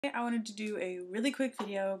I wanted to do a really quick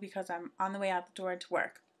video because I'm on the way out the door to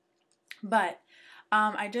work. But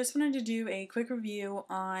I just wanted to do a quick review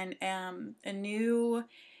on a new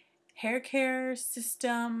hair care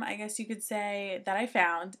system, I guess you could say, that I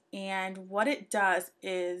found. And what it does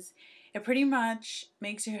is it pretty much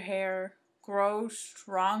makes your hair grow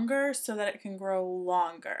stronger so that it can grow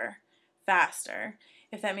longer, faster,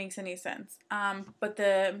 if that makes any sense. But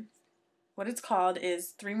what it's called is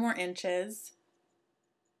 3 More Inches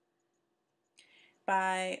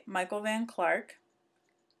by Michael Van Clark.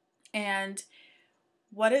 And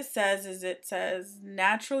what it says is it says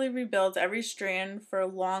naturally rebuilds every strand for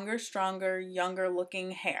longer, stronger, younger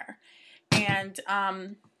looking hair. And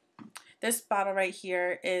this bottle right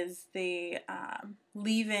here is the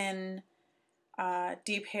leave-in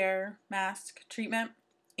deep hair mask treatment.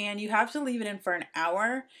 And you have to leave it in for an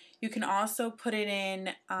hour. You can also put it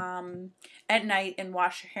in at night and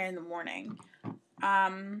wash your hair in the morning.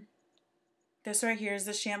 This right here is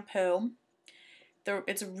the shampoo.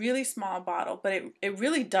 It's a really small bottle, but it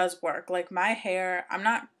really does work. Like my hair, I'm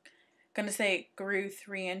not going to say it grew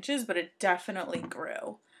 3 inches, but it definitely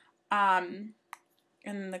grew. And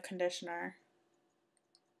the conditioner.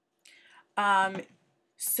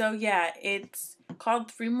 So yeah, it's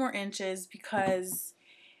called 3 More Inches because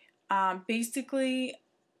basically,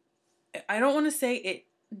 I don't want to say it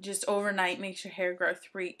just overnight makes your hair grow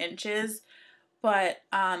 3 inches, but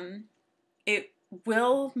it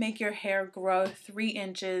will make your hair grow 3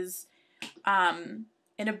 inches in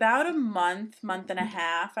about a month and a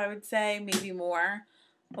half, I would say, maybe more,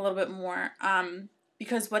 a little bit more.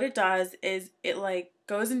 Because what it does is it like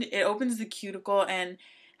it opens the cuticle and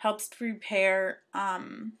helps to repair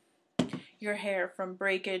your hair from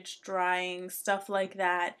breakage, drying, stuff like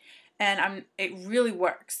that. And it really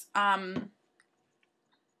works. And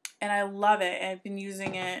I love it. I've been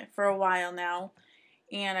using it for a while now.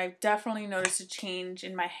 And I've definitely noticed a change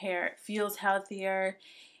in my hair. It feels healthier,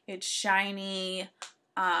 it's shiny,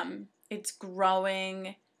 it's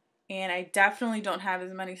growing, and I definitely don't have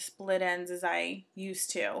as many split ends as I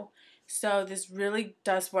used to. So this really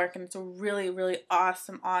does work, and it's a really, really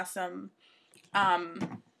awesome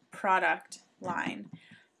product line.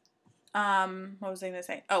 What was I going to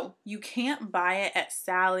say? Oh, you can't buy it at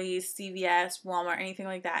Sally's, CVS, Walmart, anything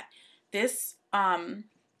like that. This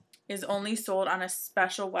is only sold on a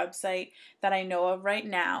special website that I know of right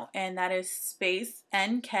now, and that is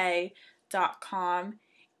spacenk.com,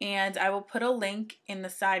 and I will put a link in the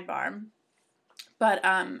sidebar. But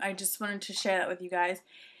I just wanted to share that with you guys.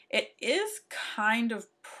 It is kind of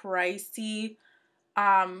pricey,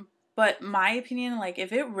 but my opinion, like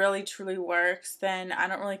if it really truly works, then I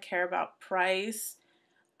don't really care about price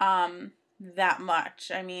that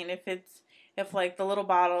much. I mean, if like the little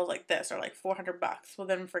bottles like this are like $400, well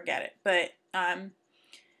then forget it. But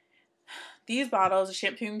these bottles of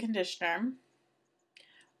shampoo and conditioner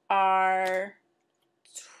are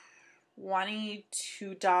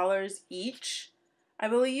 $22 each, I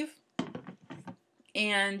believe.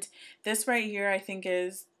 And this right here I think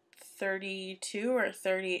is 32 or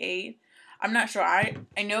 38. I'm not sure. I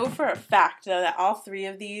know for a fact though that all 3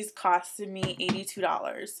 of these costed me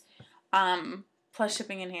 $82. Plus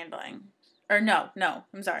shipping and handling. Or no,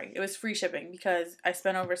 I'm sorry. It was free shipping because I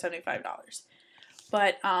spent over $75.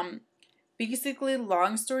 But basically,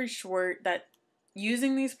 long story short, that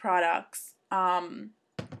using these products,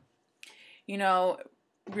 you know,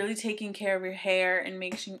 really taking care of your hair and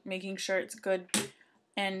making sure it's good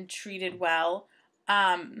and treated well,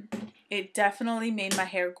 it definitely made my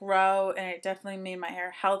hair grow, and it definitely made my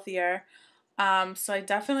hair healthier. So I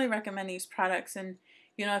definitely recommend these products. And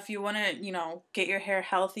if you want to, get your hair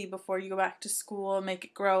healthy before you go back to school, make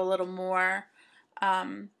it grow a little more,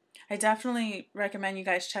 I definitely recommend you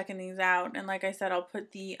guys checking these out. And like I said, I'll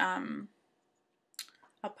put the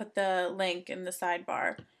link in the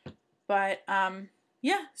sidebar. But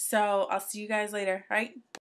yeah, so I'll see you guys later, right?